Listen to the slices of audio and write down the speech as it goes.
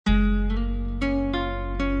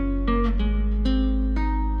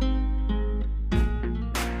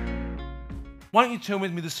Why don't you turn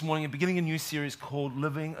with me this morning and beginning a new series called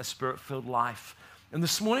Living a Spirit-Filled Life. And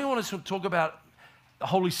this morning I want to talk about the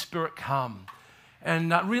Holy Spirit come.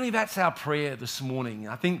 And really that's our prayer this morning.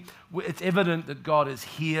 I think it's evident that God is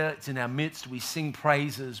here. It's in our midst. We sing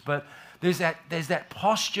praises. But there's that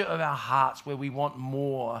posture of our hearts where we want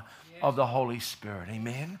more of the Holy Spirit.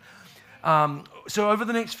 Amen? So over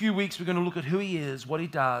the next few weeks we're going to look at who He is, what He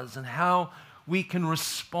does, and how we can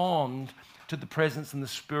respond to the presence and the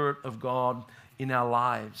Spirit of God in our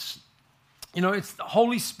lives. You know, it's the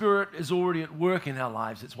Holy Spirit is already at work in our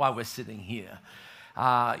lives. It's why we're sitting here.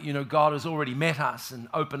 God has already met us and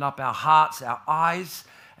opened up our hearts, our eyes,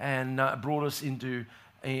 and brought us into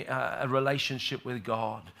a relationship with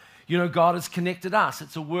God. You know, God has connected us.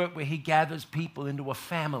 It's a work where He gathers people into a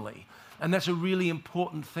family. And that's a really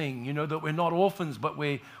important thing, you know, that we're not orphans, but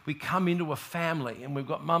we come into a family, and we've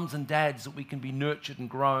got mums and dads that we can be nurtured and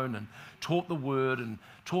grown and taught the Word and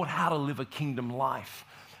taught how to live a kingdom life.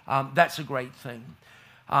 That's a great thing.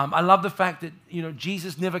 I love the fact that, you know,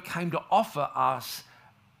 Jesus never came to offer us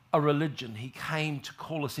a religion. He came to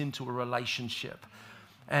call us into a relationship.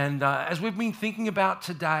 And as we've been thinking about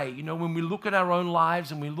today, you know, when we look at our own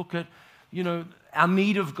lives and we look at, you know, our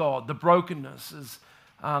need of God, the brokenness, as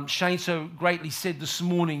Shane so greatly said this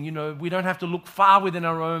morning, you know, we don't have to look far within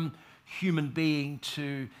our own human being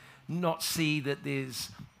to not see that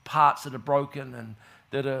there's parts that are broken and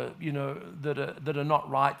that are, you know, that are not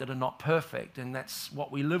right, that are not perfect, and that's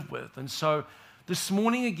what we live with. And so this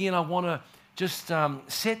morning again, I want to just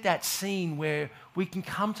set that scene where we can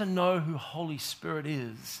come to know who Holy Spirit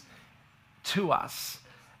is to us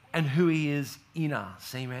and who He is in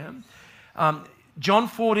us. Amen. John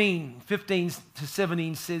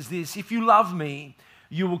 14:15-17 says this: "If you love me,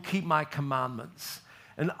 you will keep my commandments,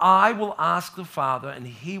 and I will ask the Father, and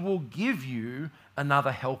He will give you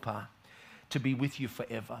another helper to be with you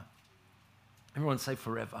forever." Everyone say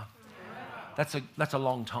forever. That's a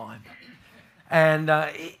long time. And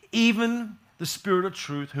even the Spirit of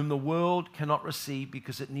truth, whom the world cannot receive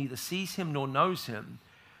because it neither sees Him nor knows Him,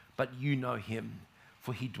 but you know Him,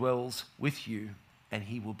 for He dwells with you and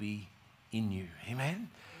He will be in you. Amen?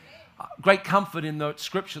 Great comfort in the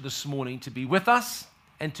scripture this morning to be with us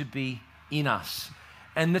and to be in us.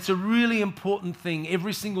 And that's a really important thing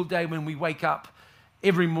every single day when we wake up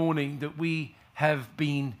every morning, that we have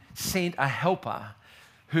been sent a helper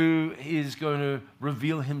who is going to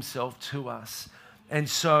reveal Himself to us. And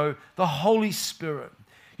so the Holy Spirit,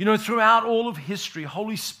 you know, throughout all of history,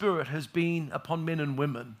 Holy Spirit has been upon men and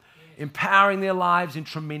women, empowering their lives in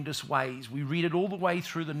tremendous ways. We read it all the way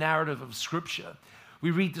through the narrative of Scripture. We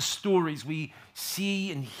read the stories. We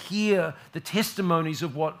see and hear the testimonies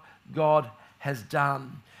of what God has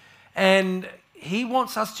done. And He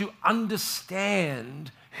wants us to understand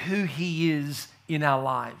who He is in our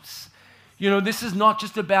lives. You know, this is not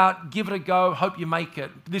just about give it a go, hope you make it.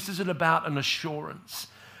 This isn't about an assurance.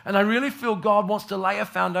 And I really feel God wants to lay a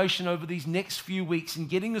foundation over these next few weeks in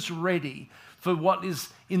getting us ready for what is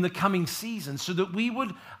in the coming season, so that we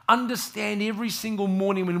would understand every single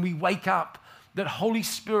morning when we wake up that Holy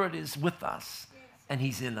Spirit is with us and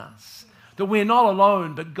He's in us. That we're not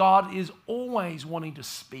alone, but God is always wanting to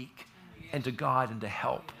speak and to guide and to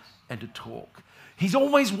help and to talk. He's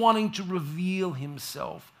always wanting to reveal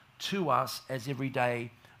Himself to us as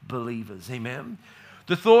everyday believers. Amen.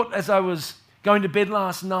 The thought as I was going to bed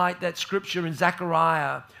last night, that scripture in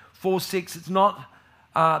Zechariah 4:6, it's not,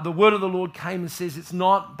 the word of the Lord came and says, it's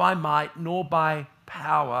not by might nor by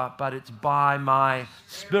power, but it's by my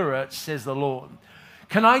Spirit, says the Lord.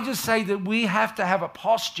 Can I just say that we have to have a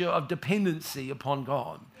posture of dependency upon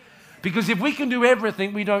God? Because if we can do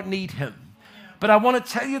everything, we don't need Him. But I want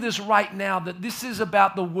to tell you this right now, that this is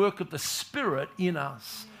about the work of the Spirit in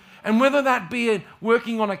us. And whether that be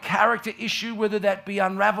working on a character issue, whether that be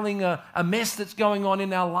unraveling a mess that's going on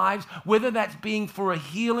in our lives, whether that's being for a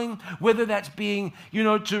healing, whether that's being, you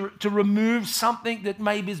know, to remove something that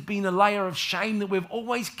maybe has been a layer of shame that we've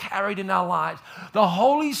always carried in our lives, the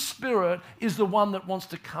Holy Spirit is the one that wants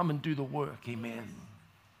to come and do the work. Amen.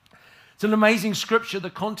 It's an amazing scripture.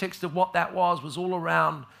 The context of what that was all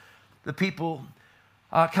around the people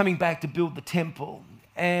coming back to build the temple.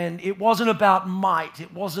 And it wasn't about might.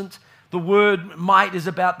 It wasn't, the word might is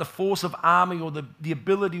about the force of army or the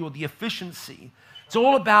ability or the efficiency. It's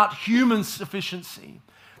all about human sufficiency.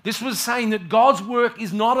 This was saying that God's work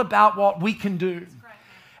is not about what we can do.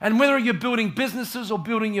 And whether you're building businesses or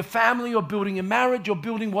building your family or building your marriage or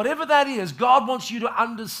building whatever that is, God wants you to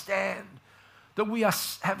understand that we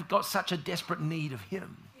have got such a desperate need of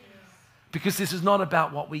Him. Because this is not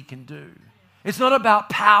about what we can do. It's not about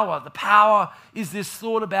power. The power is this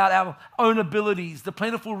thought about our own abilities, the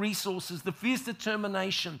plentiful resources, the fierce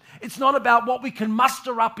determination. It's not about what we can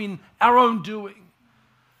muster up in our own doing.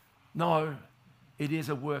 No, it is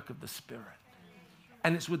a work of the Spirit.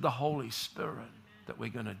 And it's with the Holy Spirit that we're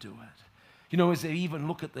going to do it. You know, as they even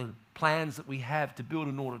look at the plans that we have to build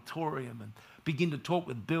an auditorium and begin to talk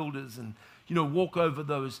with builders and, you know, walk over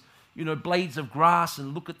those, you know, blades of grass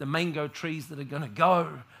and look at the mango trees that are going to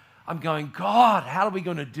go, I'm going, God, how are we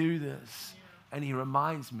going to do this? And he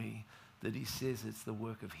reminds me that he says it's the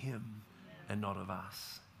work of him and not of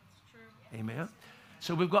us. Amen?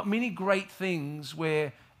 So we've got many great things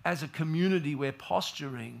where, as a community, we're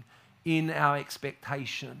posturing in our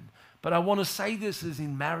expectation. But I want to say this is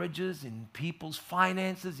in marriages, in people's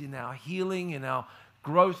finances, in our healing, in our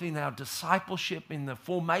growth, in our discipleship, in the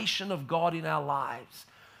formation of God in our lives.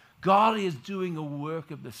 God is doing a work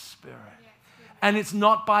of the Spirit. And it's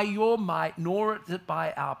not by your might, nor is it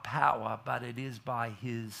by our power, but it is by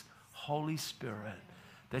his Holy Spirit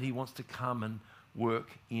that he wants to come and work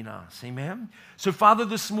in us. Amen? So, Father,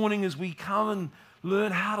 this morning as we come and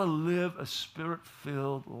learn how to live a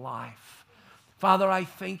Spirit-filled life, Father, I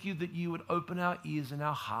thank you that you would open our ears and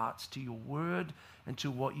our hearts to your word and to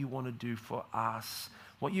what you want to do for us,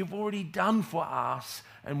 what you've already done for us,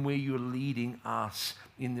 and where you're leading us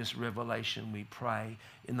in this revelation, we pray,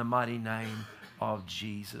 in the mighty name of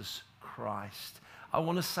Jesus Christ. I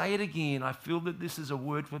want to say it again. I feel that this is a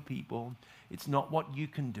word for people. It's not what you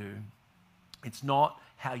can do. It's not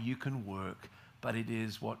how you can work, but it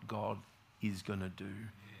is what God is going to do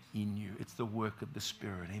in you. It's the work of the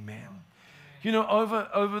Spirit. Amen. You know,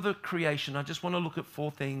 over the creation, I just want to look at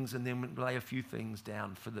 4 things and then lay a few things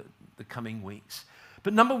down for the coming weeks.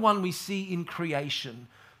 But number 1, we see in creation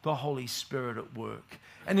the Holy Spirit at work.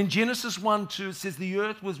 And in Genesis 1:2, it says, the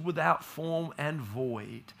earth was without form and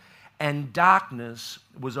void, and darkness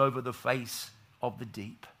was over the face of the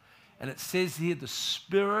deep. And it says here, the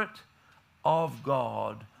Spirit of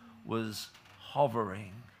God was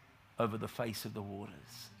hovering over the face of the waters.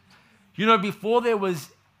 You know, before there was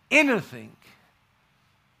anything,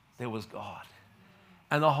 there was God.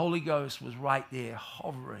 And the Holy Ghost was right there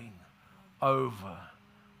hovering over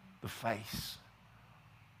the face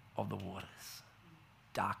of the waters.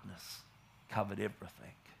 Darkness covered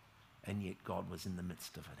everything, and yet God was in the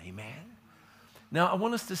midst of it. Amen? Now, I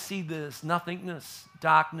want us to see this nothingness,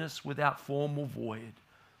 darkness without form or void.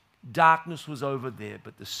 Darkness was over there,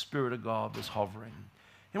 but the Spirit of God was hovering.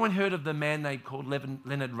 Anyone heard of the man they called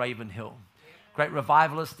Leonard Ravenhill? Great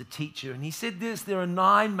revivalist, a teacher. And he said this, there are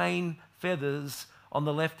 9 main feathers on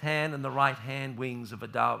the left hand and the right hand wings of a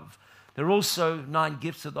dove. There are also 9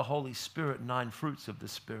 gifts of the Holy Spirit, 9 fruits of the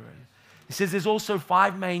Spirit. He says there's also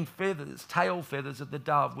 5 main feathers, tail feathers of the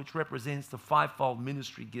dove, which represents the 5-fold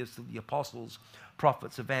ministry gifts of the apostles,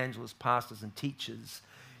 prophets, evangelists, pastors, and teachers.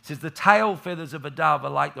 He says the tail feathers of a dove are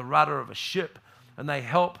like the rudder of a ship, and they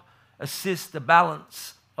help assist the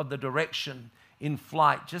balance of the direction in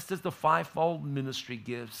flight, just as the 5-fold ministry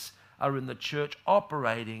gifts are in the church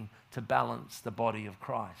operating to balance the body of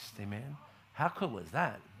Christ. Amen? How cool is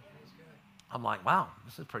that? I'm like, wow,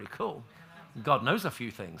 this is pretty cool. God knows a few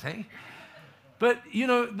things, hey? But, you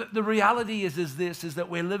know, the reality is that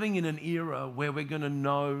we're living in an era where we're going to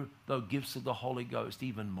know the gifts of the Holy Ghost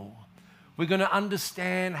even more. We're going to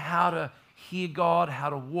understand how to hear God, how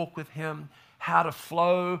to walk with him, how to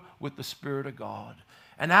flow with the Spirit of God.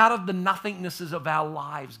 And out of the nothingnesses of our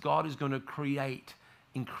lives, God is going to create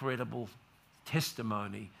incredible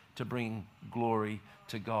testimony to bring glory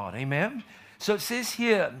to God. Amen? So it says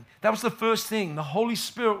here, that was the first thing. The Holy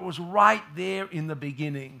Spirit was right there in the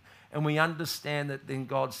beginning. And we understand that then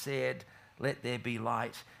God said, let there be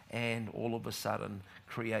light. And all of a sudden,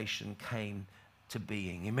 creation came to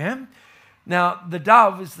being. Amen? Now, the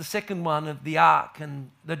dove is the second one of the ark.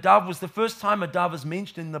 And the dove was the first time a dove is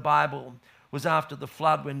mentioned in the Bible was after the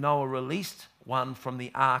flood when Noah released one from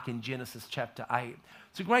the ark in Genesis chapter 8.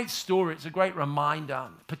 It's a great story. It's a great reminder,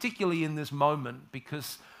 particularly in this moment,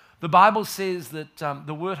 because the Bible says that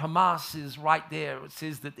the word Hamas is right there. It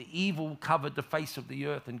says that the evil covered the face of the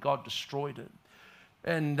earth and God destroyed it.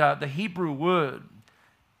 And the Hebrew word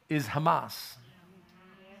is Hamas.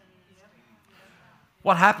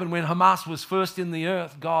 What happened when Hamas was first in the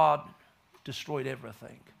earth? God destroyed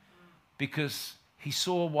everything because he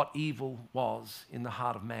saw what evil was in the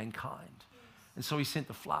heart of mankind. And so he sent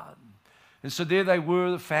the flood. And so there they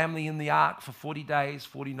were, the family in the ark for 40 days,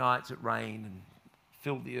 40 nights. It rained and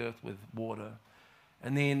filled the earth with water.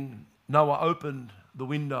 And then Noah opened the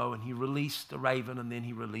window and he released the raven and then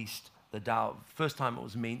he released the dove. First time it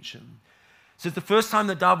was mentioned. says the first time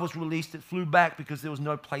the dove was released, it flew back because there was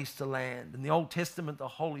no place to land. In the Old Testament, the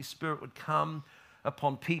Holy Spirit would come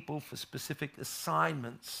upon people for specific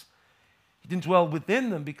assignments. He didn't dwell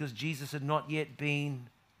within them because Jesus had not yet been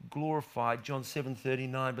glorified, John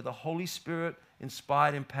 7:39. But the Holy Spirit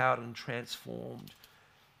inspired, empowered, and transformed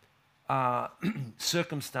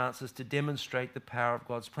circumstances to demonstrate the power of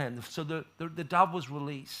God's plan. So the dove was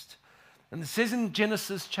released. And it says in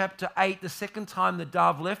Genesis chapter 8, the second time the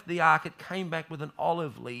dove left the ark, it came back with an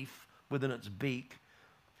olive leaf within its beak,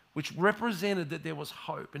 which represented that there was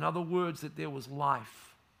hope. In other words, that there was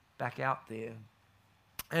life back out there.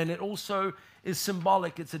 And it also is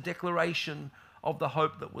symbolic. It's a declaration of the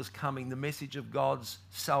hope that was coming, the message of God's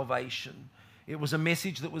salvation. It was a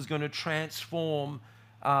message that was going to transform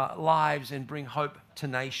lives and bring hope to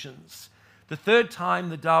nations. The third time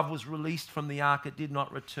the dove was released from the ark, it did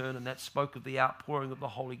not return, and that spoke of the outpouring of the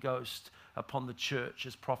Holy Ghost upon the church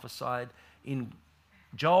as prophesied in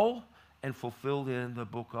Joel and fulfilled in the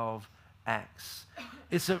book of Acts.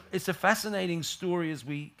 It's a fascinating story as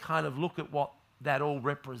we kind of look at what that all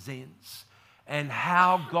represents and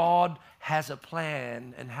how God has a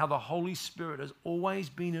plan and how the Holy Spirit has always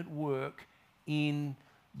been at work in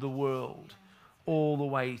the world all the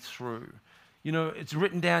way through. You know, it's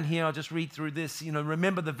written down here, I'll just read through this. You know,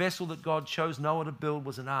 remember the vessel that God chose Noah to build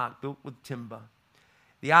was an ark built with timber.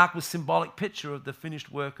 The ark was a symbolic picture of the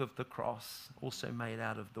finished work of the cross, also made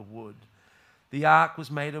out of the wood. The ark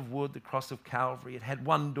was made of wood, the cross of Calvary. It had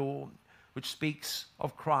one door, which speaks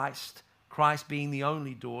of Christ, Christ being the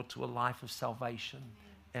only door to a life of salvation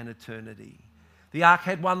and eternity. The ark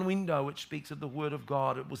had one window, which speaks of the Word of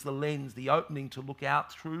God. It was the lens, the opening to look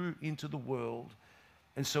out through into the world.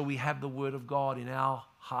 And so we have the Word of God in our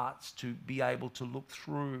hearts to be able to look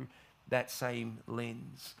through that same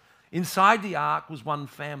lens. Inside the ark was one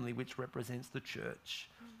family, which represents the church.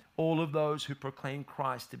 All of those who proclaim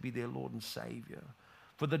Christ to be their Lord and Savior.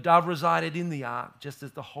 For the dove resided in the ark, just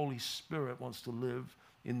as the Holy Spirit wants to live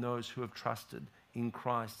in those who have trusted in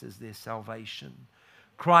Christ as their salvation.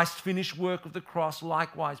 Christ's finished work of the cross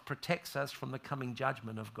likewise protects us from the coming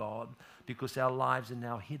judgment of God because our lives are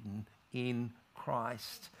now hidden in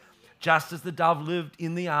Christ. Just as the dove lived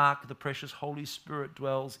in the ark, the precious Holy Spirit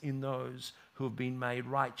dwells in those who have been made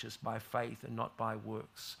righteous by faith and not by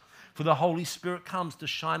works. For the Holy Spirit comes to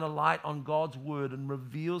shine a light on God's word and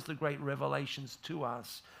reveals the great revelations to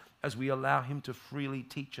us as we allow him to freely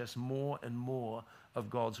teach us more and more of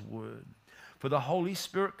God's word. For the Holy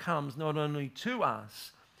Spirit comes not only to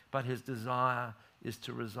us, but his desire is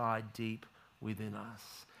to reside deep within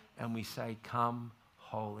us. And we say, come,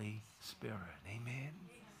 Holy Spirit. Amen.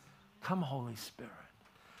 Come, Holy Spirit.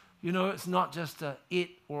 You know, it's not just a it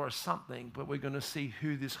or a something, but we're going to see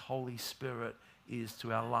who this Holy Spirit is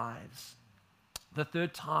to our lives. The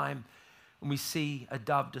third time when we see a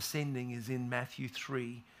dove descending is in Matthew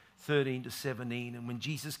 3:13-17. And when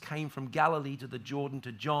Jesus came from Galilee to the Jordan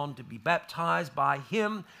to John to be baptized by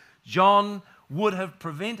him, John would have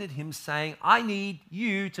prevented him, saying, I need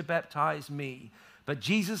you to baptize me. But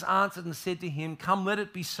Jesus answered and said to him, come, let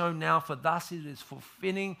it be so now, for thus it is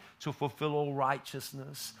fulfilling to fulfill all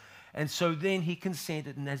righteousness. And so then he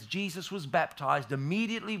consented, and as Jesus was baptized,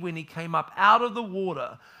 immediately when he came up out of the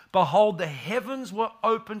water, behold, the heavens were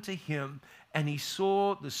opened to him, and he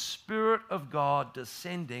saw the Spirit of God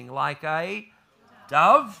descending like a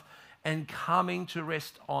dove and coming to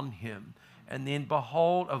rest on him. And then,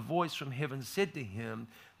 behold, a voice from heaven said to him,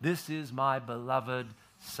 this is my beloved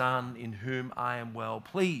Son, in whom I am well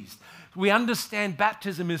pleased. We understand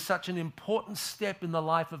baptism is such an important step in the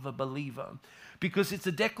life of a believer because it's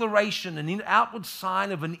a declaration, an outward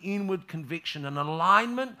sign of an inward conviction, an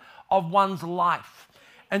alignment of one's life.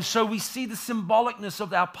 And so we see the symbolicness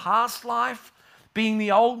of our past life being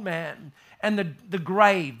the old man and the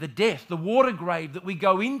grave, the death, the water grave, that we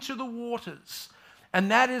go into the waters.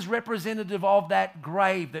 And that is representative of that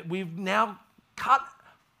grave, that we've now cut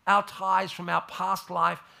our ties from our past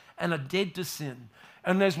life and are dead to sin.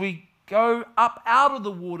 And as we go up out of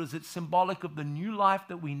the waters, it's symbolic of the new life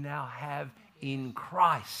that we now have in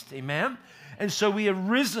Christ. Amen? And so we are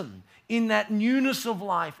risen in that newness of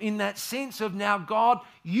life, in that sense of now, God,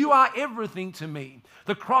 you are everything to me.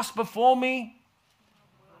 The cross before me,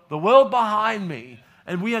 the world behind me.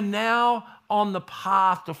 And we are now on the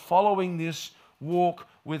path to following this walk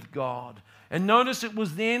with God. And notice it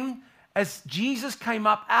was then, as Jesus came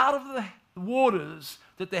up out of the waters,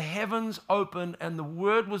 that the heavens opened and the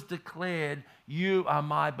word was declared, you are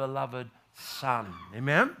my beloved Son.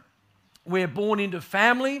 Amen? We're born into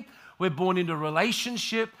family. We're born into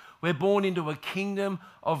relationship. We're born into a kingdom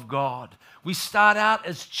of God. We start out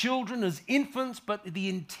as children, as infants, but the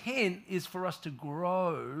intent is for us to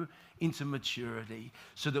grow into maturity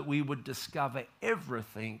so that we would discover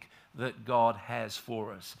everything that God has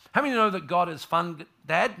for us. How many know that God is fun,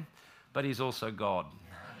 Dad? But He's also God.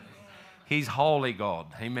 He's holy God.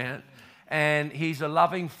 Amen. And He's a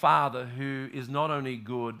loving Father who is not only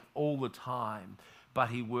good all the time, but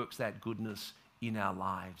He works that goodness in our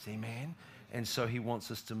lives. Amen. And so He wants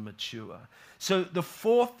us to mature. So the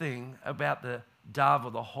fourth thing about the dove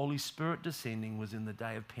or the Holy Spirit descending was in the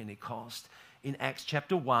day of Pentecost in Acts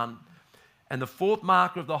chapter 1. And the fourth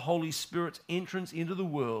marker of the Holy Spirit's entrance into the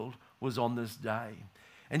world was on this day.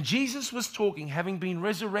 And Jesus was talking, having been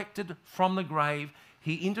resurrected from the grave,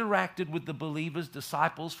 He interacted with the believers'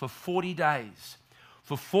 disciples for 40 days.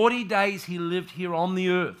 For 40 days He lived here on the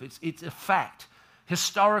earth. It's a fact,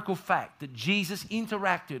 historical fact, that Jesus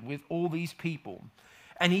interacted with all these people.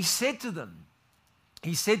 And He said to them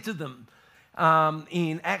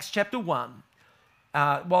in Acts chapter 1,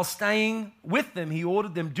 while staying with them, He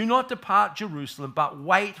ordered them, do not depart Jerusalem, but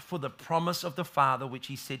wait for the promise of the Father, which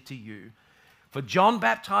He said to you. For John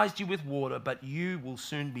baptized you with water, but you will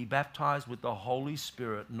soon be baptized with the Holy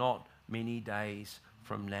Spirit not many days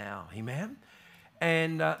from now. Amen?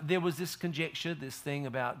 And there was this conjecture, this thing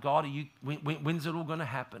about, God, when's it all going to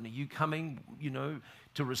happen? Are you coming,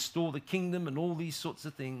 to restore the kingdom and all these sorts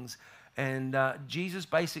of things? And Jesus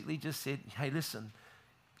basically just said, hey, listen,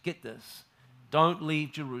 get this. Don't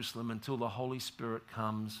leave Jerusalem until the Holy Spirit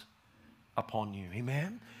comes upon you.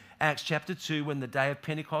 Amen? Acts chapter 2, when the day of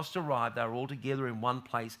Pentecost arrived, they were all together in one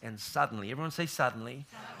place, and suddenly, everyone say suddenly,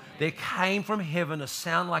 there came from heaven a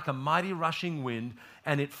sound like a mighty rushing wind,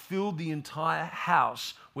 and it filled the entire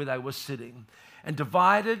house where they were sitting. And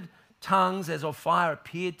divided tongues as of fire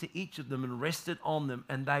appeared to each of them and rested on them,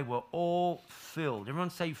 and they were all filled.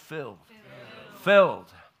 Everyone say filled.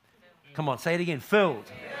 Filled. Come on, say it again, filled.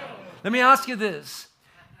 Let me ask you this.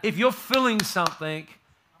 If you're filling something,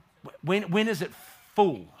 when is it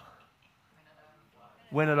full?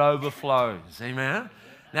 When it overflows. Amen?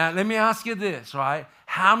 Now, let me ask you this, right?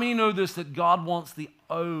 How many know this, that God wants the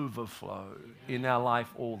overflow in our life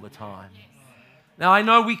all the time? Now, I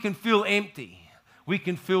know we can feel empty. We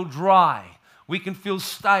can feel dry. We can feel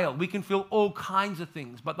stale. We can feel all kinds of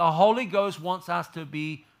things. But the Holy Ghost wants us to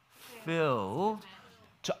be filled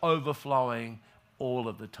to overflowing all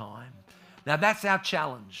of the time. Now, that's our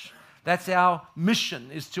challenge. That's our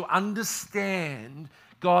mission, is to understand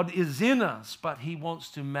God is in us, but He wants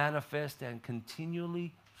to manifest and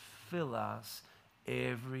continually fill us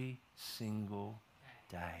every single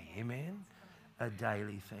day. Amen? A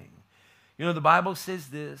daily thing. The Bible says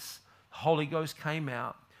this, Holy Ghost came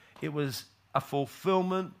out. It was a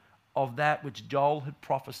fulfillment of that which Joel had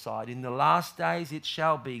prophesied. In the last days it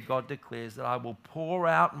shall be, God declares, that I will pour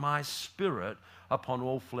out my Spirit upon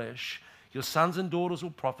all flesh. Your sons and daughters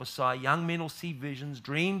will prophesy. Young men will see visions,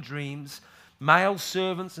 dream dreams. Male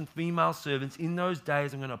servants and female servants, in those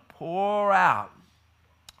days I'm going to pour out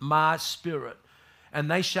my Spirit,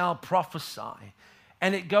 and they shall prophesy.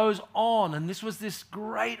 And it goes on, and this was this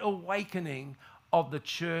great awakening of the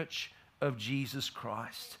church of Jesus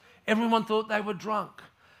Christ. Everyone thought they were drunk.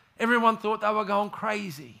 Everyone thought they were going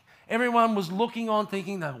crazy. Everyone was looking on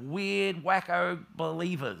thinking they're weird, wacko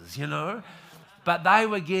believers, But they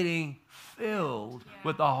were getting filled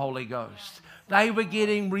with the Holy Ghost. They were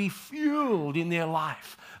getting refueled in their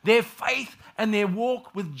life. Their faith and their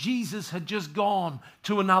walk with Jesus had just gone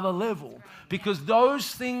to another level, because those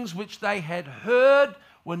things which they had heard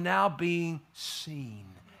were now being seen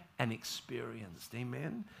and experienced.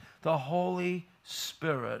 Amen? The Holy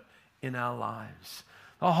Spirit in our lives.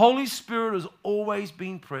 The Holy Spirit has always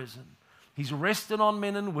been present. He's rested on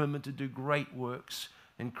men and women to do great works,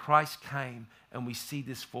 and Christ came, and we see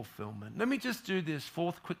this fulfillment. Let me just do this,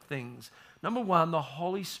 4 quick things. Number 1, the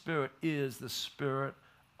Holy Spirit is the Spirit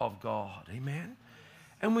of God. Amen?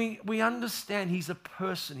 And we understand He's a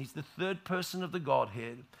person. He's the third person of the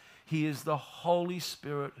Godhead. He is the Holy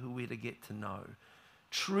Spirit who we're to get to know.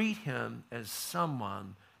 Treat Him as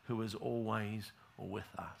someone who is always with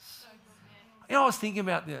us. I was thinking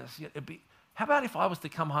about this. How about if I was to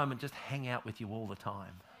come home and just hang out with you all the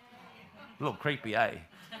time? A little creepy, eh?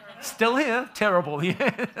 Still here? Terrible.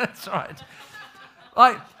 Yeah, that's right.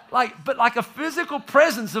 But like a physical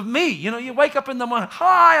presence of me. You wake up in the morning,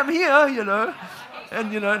 hi, I'm here,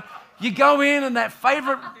 And, you go in and that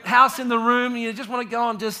favorite house in the room, and you just want to go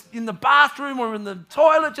on just in the bathroom or in the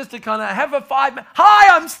toilet just to kind of have a 5 minute,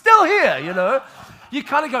 hi, I'm still here, You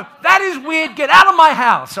kind of go, that is weird, get out of my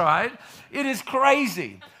house, all right? It is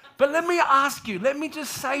crazy. But let me ask you, let me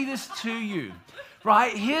just say this to you.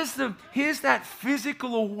 right? Here's that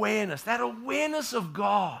physical awareness, that awareness of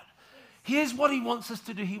God. Here's what he wants us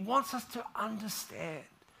to do. He wants us to understand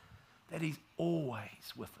that he's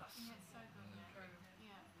always with us.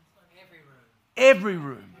 Every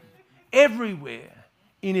room, everywhere,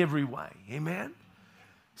 in every way. Amen?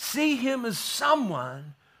 See him as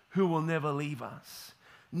someone who will never leave us.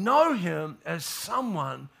 Know him as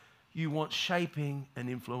someone you want shaping and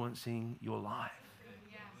influencing your life.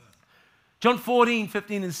 John 14,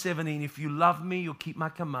 15 and 17, if you love me, you'll keep my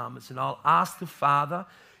commandments, and I'll ask the Father,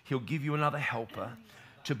 he'll give you another helper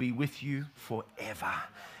to be with you forever.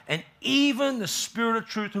 And even the Spirit of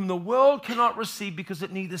truth, whom the world cannot receive because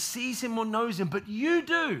it neither sees him or knows him, but you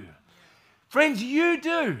do. Friends, you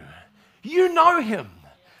do. You know him.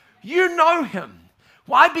 You know him.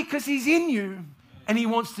 Why? Because he's in you and he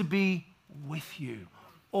wants to be with you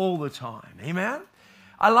all the time. Amen?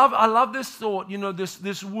 I love this thought. You know,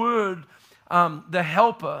 this word, the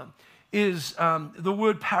helper, is the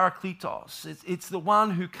word parakletos. It's the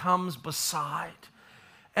one who comes beside.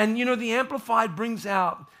 And, you know, the Amplified brings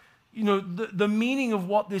out, you know, the meaning of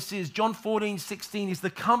what this is. John 14, 16 is the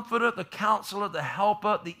comforter, the counselor, the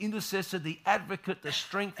helper, the intercessor, the advocate, the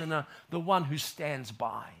strengthener, the one who stands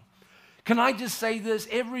by. Can I just say this?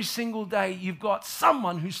 Every single day you've got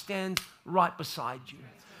someone who stands right beside you.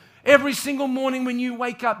 Every single morning when you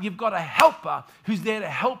wake up, you've got a helper who's there to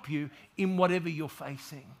help you in whatever you're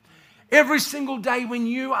facing. Every single day when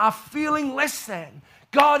you are feeling less than,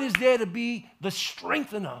 God is there to be the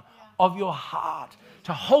strengthener of your heart,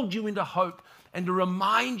 to hold you into hope and to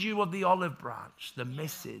remind you of the olive branch, the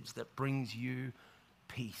message that brings you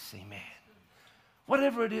peace. Amen.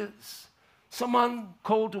 Whatever it is, someone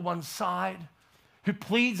called to one side who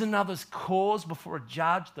pleads another's cause before a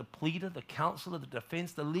judge, the pleader, the counselor, the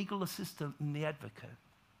defense, the legal assistant, and the advocate.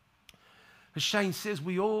 As Shane says,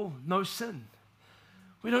 we all know sin.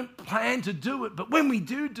 We don't plan to do it, but when we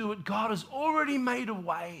do it, God has already made a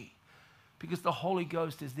way because the Holy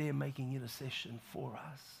Ghost is there making intercession for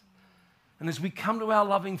us. And as we come to our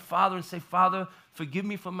loving Father and say, Father, forgive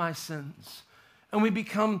me for my sins, and we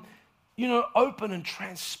become, you know, open and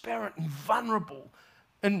transparent and vulnerable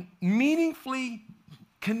and meaningfully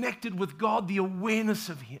connected with God, the awareness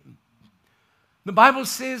of him. The Bible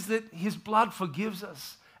says that his blood forgives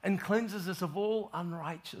us and cleanses us of all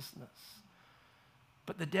unrighteousness.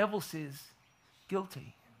 But the devil says,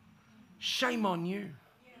 guilty. Shame on you.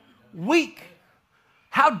 Weak.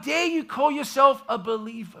 How dare you call yourself a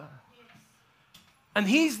believer? And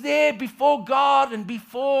he's there before God and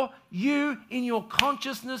before you in your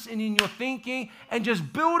consciousness and in your thinking and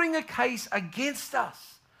just building a case against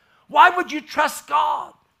us. Why would you trust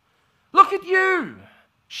God? Look at you.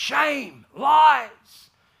 Shame, lies.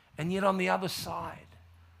 And yet on the other side,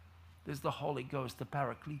 there's the Holy Ghost, the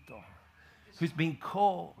Parakletos, who's been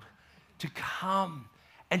called to come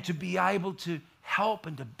and to be able to help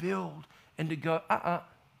and to build and to go,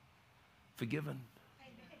 forgiven.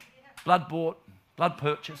 Blood bought, blood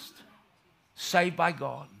purchased, saved by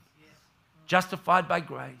God, justified by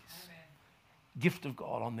grace, gift of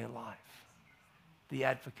God on their life. The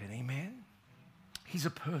advocate, amen? He's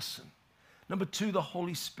a person. Number two, the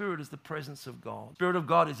Holy Spirit is the presence of God. The Spirit of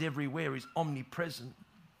God is everywhere. He's omnipresent.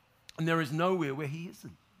 And there is nowhere where he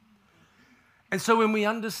isn't. And so when we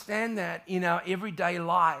understand that in our everyday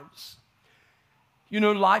lives, you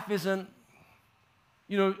know, life isn't,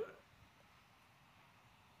 you know,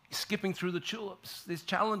 skipping through the tulips. There's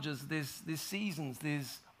challenges, there's seasons,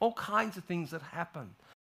 there's all kinds of things that happen.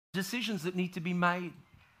 Decisions that need to be made.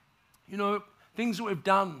 You know, things that we've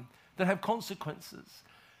done that have consequences.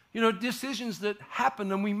 You know, decisions that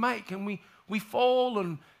happen and we make and we fall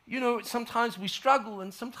and, you know, sometimes we struggle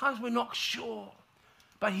and sometimes we're not sure.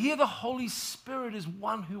 But here the Holy Spirit is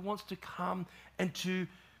one who wants to come and to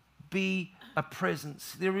be a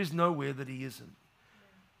presence. There is nowhere that he isn't.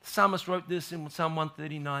 The psalmist wrote this in Psalm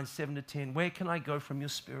 139, 7-10. Where can I go from your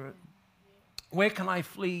spirit? Where can I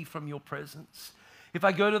flee from your presence? If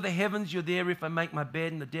I go to the heavens, you're there. If I make my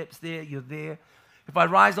bed in the depths there, you're there. If I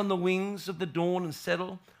rise on the wings of the dawn and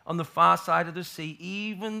settle on the far side of the sea,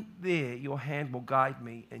 even there your hand will guide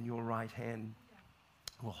me and your right hand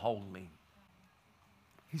will hold me.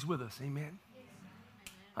 He's with us, amen?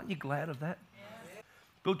 Aren't you glad of that?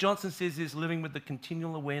 Bill Johnson says this, living with the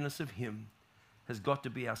continual awareness of him has got to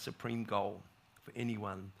be our supreme goal for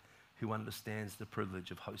anyone who understands the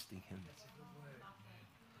privilege of hosting him.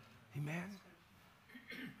 Amen?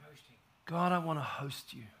 God, I want to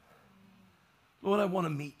host you. Lord, I want to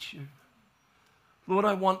meet you. Lord,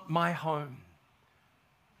 I want my home,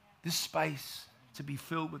 this space, to be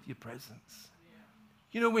filled with your presence.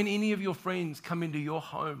 You know, when any of your friends come into your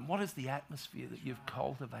home, what is the atmosphere that you've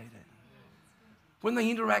cultivated? When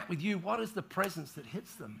they interact with you, what is the presence that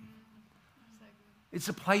hits them? It's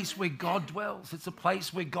a place where God dwells. It's a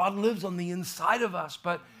place where God lives on the inside of us.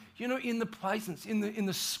 But, you know, in the presence, in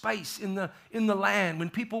the space, in the land, when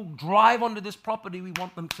people drive onto this property, we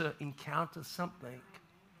want them to encounter something.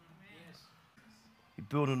 We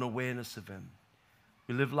build an awareness of Him.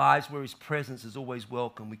 We live lives where His presence is always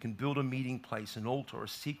welcome. We can build a meeting place, an altar, a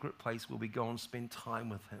secret place where we go and spend time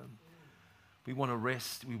with Him. We want to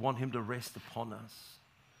rest. We want Him to rest upon us.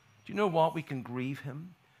 Do you know what? We can grieve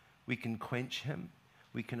Him. We can quench Him.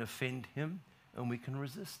 We can offend Him. And we can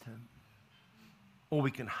resist Him. Or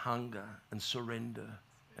we can hunger and surrender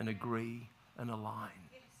and agree and align.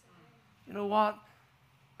 You know what?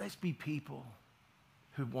 Let's be people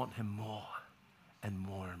who want Him more and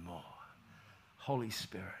more and more. Holy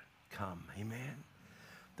Spirit, come. Amen.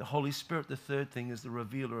 The Holy Spirit, the third thing, is the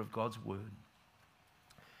revealer of God's word.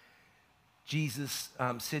 Jesus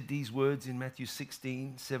said these words in Matthew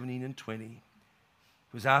 16, 17, and 20. He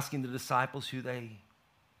was asking the disciples,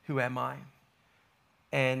 who am I?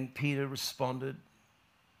 And Peter responded,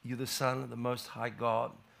 you're the Son of the Most High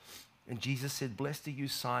God. And Jesus said, blessed are you,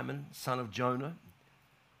 Simon, son of Jonah,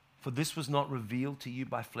 for this was not revealed to you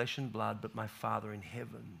by flesh and blood, but my Father in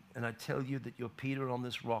heaven. And I tell you that you're Peter, on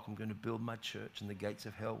this rock I'm going to build my church, and the gates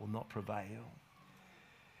of hell will not prevail.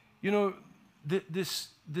 You know, this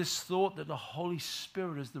thought that the Holy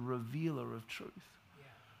Spirit is the revealer of truth. Yeah.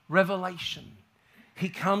 Revelation. He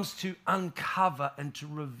comes to uncover and to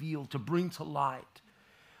reveal, to bring to light.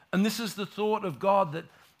 And this is the thought of God, that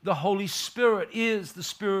the Holy Spirit is the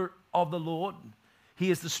Spirit of the Lord. He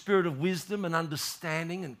is the Spirit of wisdom and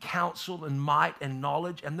understanding and counsel and might and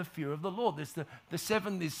knowledge and the fear of the Lord. There's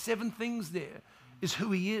seven things there, is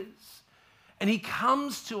who He is. And He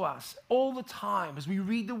comes to us all the time as we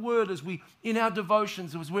read the Word, as we in our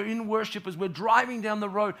devotions, as we're in worship, as we're driving down the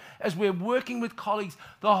road, as we're working with colleagues.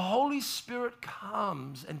 The Holy Spirit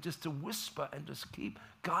comes and just to whisper and just keep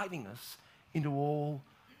guiding us into all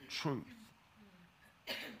truth.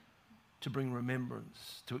 To bring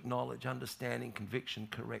remembrance, to acknowledge, understanding, conviction,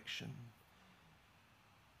 correction.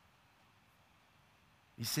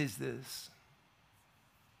 He says this,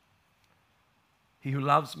 he who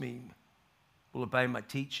loves me will obey my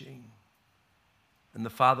teaching, and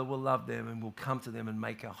the Father will love them and will come to them and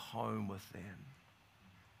make a home with them.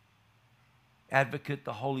 Advocate,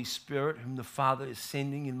 the Holy Spirit, whom the Father is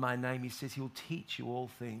sending in my name, He says He'll teach you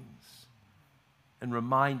all things and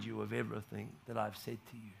remind you of everything that I've said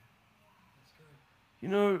to you. You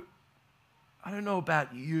know, I don't know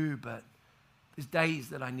about you, but there's days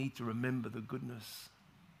that I need to remember the goodness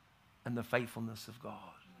and the faithfulness of God.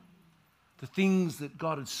 The things that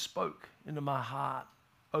God had spoke into my heart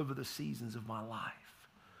over the seasons of my life.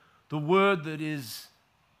 The word that is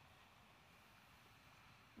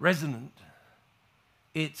resonant.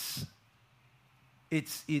 It's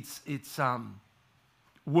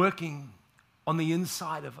working on the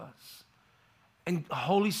inside of us. And the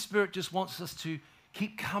Holy Spirit just wants us to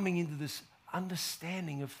keep coming into this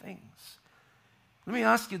understanding of things. Let me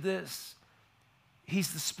ask you this.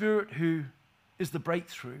 He's the Spirit who is the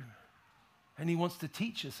breakthrough, and He wants to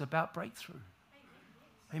teach us about breakthrough.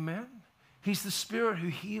 Amen? He's the Spirit who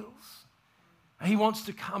heals, and He wants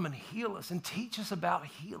to come and heal us and teach us about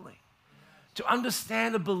healing. To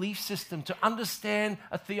understand a belief system, to understand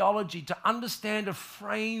a theology, to understand a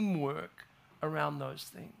framework around those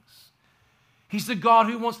things. He's the God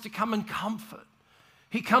who wants to come and comfort.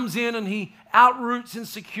 He comes in and He outroots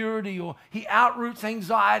insecurity, or He outroots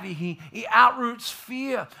anxiety. He outroots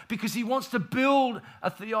fear, because He wants to build a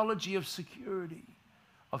theology of security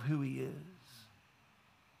of who He is.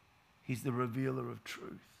 He's the revealer of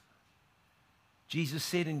truth. Jesus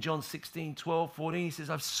said in John 16, 12, 14, He says,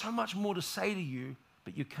 I've so much more to say to you,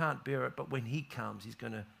 but you can't bear it. But when He comes, He's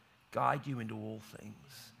going to guide you into all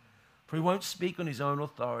things. For He won't speak on His own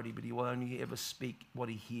authority, but He will only ever speak what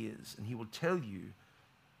He hears, and He will tell you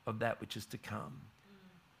of that which is to come.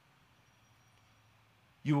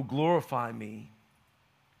 You will glorify me,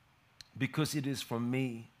 because it is from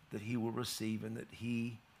me that He will receive and that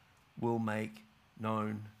He will make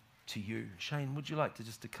known to you. Shane, would you like to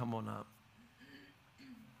just to come on up?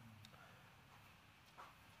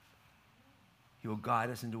 He will guide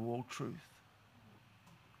us into all truth.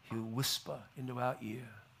 He will whisper into our ear.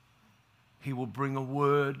 He will bring a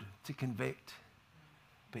word to convict,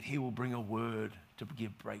 but He will bring a word to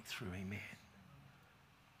give breakthrough. Amen.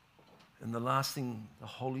 And the last thing, the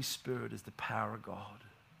Holy Spirit is the power of God.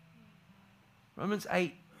 Romans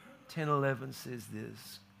 8, 10, 11 says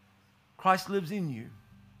this. Christ lives in you.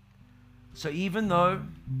 So even though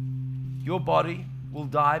your body will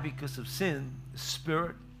die because of sin, the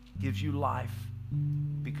Spirit gives you life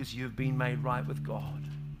because you have been made right with God.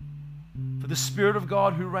 For the Spirit of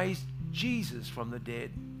God who raised Jesus from the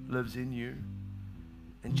dead lives in you.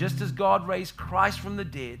 And just as God raised Christ from the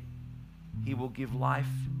dead, he will give life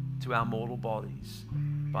to our mortal bodies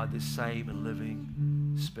by this same and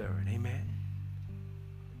living Spirit. Amen.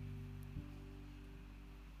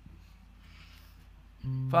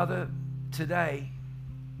 Father, today,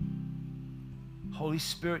 Holy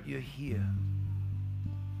Spirit, you're here.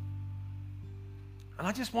 And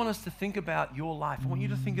I just want us to think about your life. I want you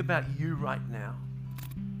to think about you right now.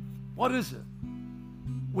 What is it?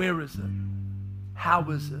 Where is it? How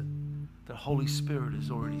is it that Holy Spirit is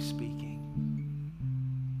already speaking?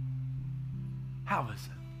 How is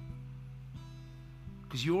it?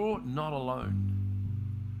 Because you're not alone,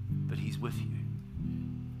 but he's with you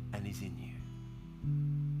and he's in you.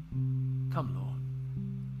 Come, Lord.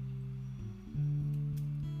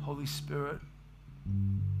 Holy Spirit,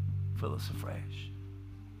 fill us afresh.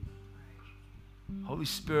 Holy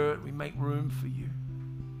Spirit, we make room for you.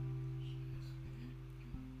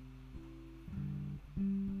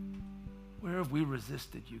 Where have we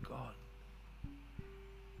resisted you, God?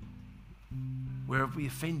 Where have we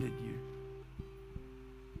offended you?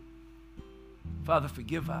 Father,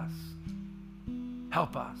 forgive us.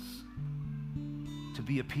 Help us to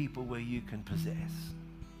be a people where you can possess,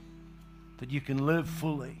 that you can live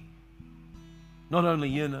fully, not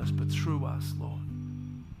only in us, but through us, Lord,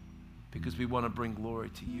 because we want to bring glory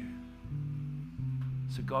to you.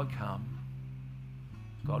 So God, come.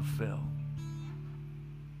 God, fill.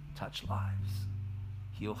 Touch lives.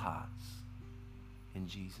 Heal hearts. In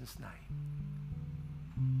Jesus' name.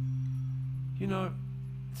 You know,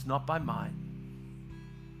 it's not by might.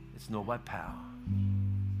 It's not by power.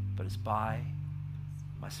 But it's by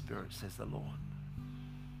my Spirit, says the Lord.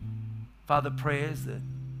 Father, prayers that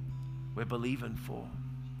we're believing for,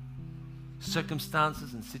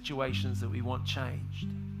 circumstances and situations that we want changed.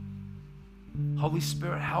 Holy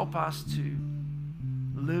Spirit, help us to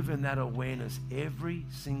live in that awareness every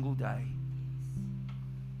single day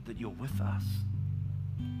that you're with us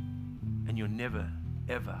and you're never,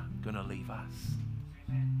 ever going to leave us.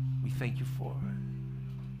 We thank you for it.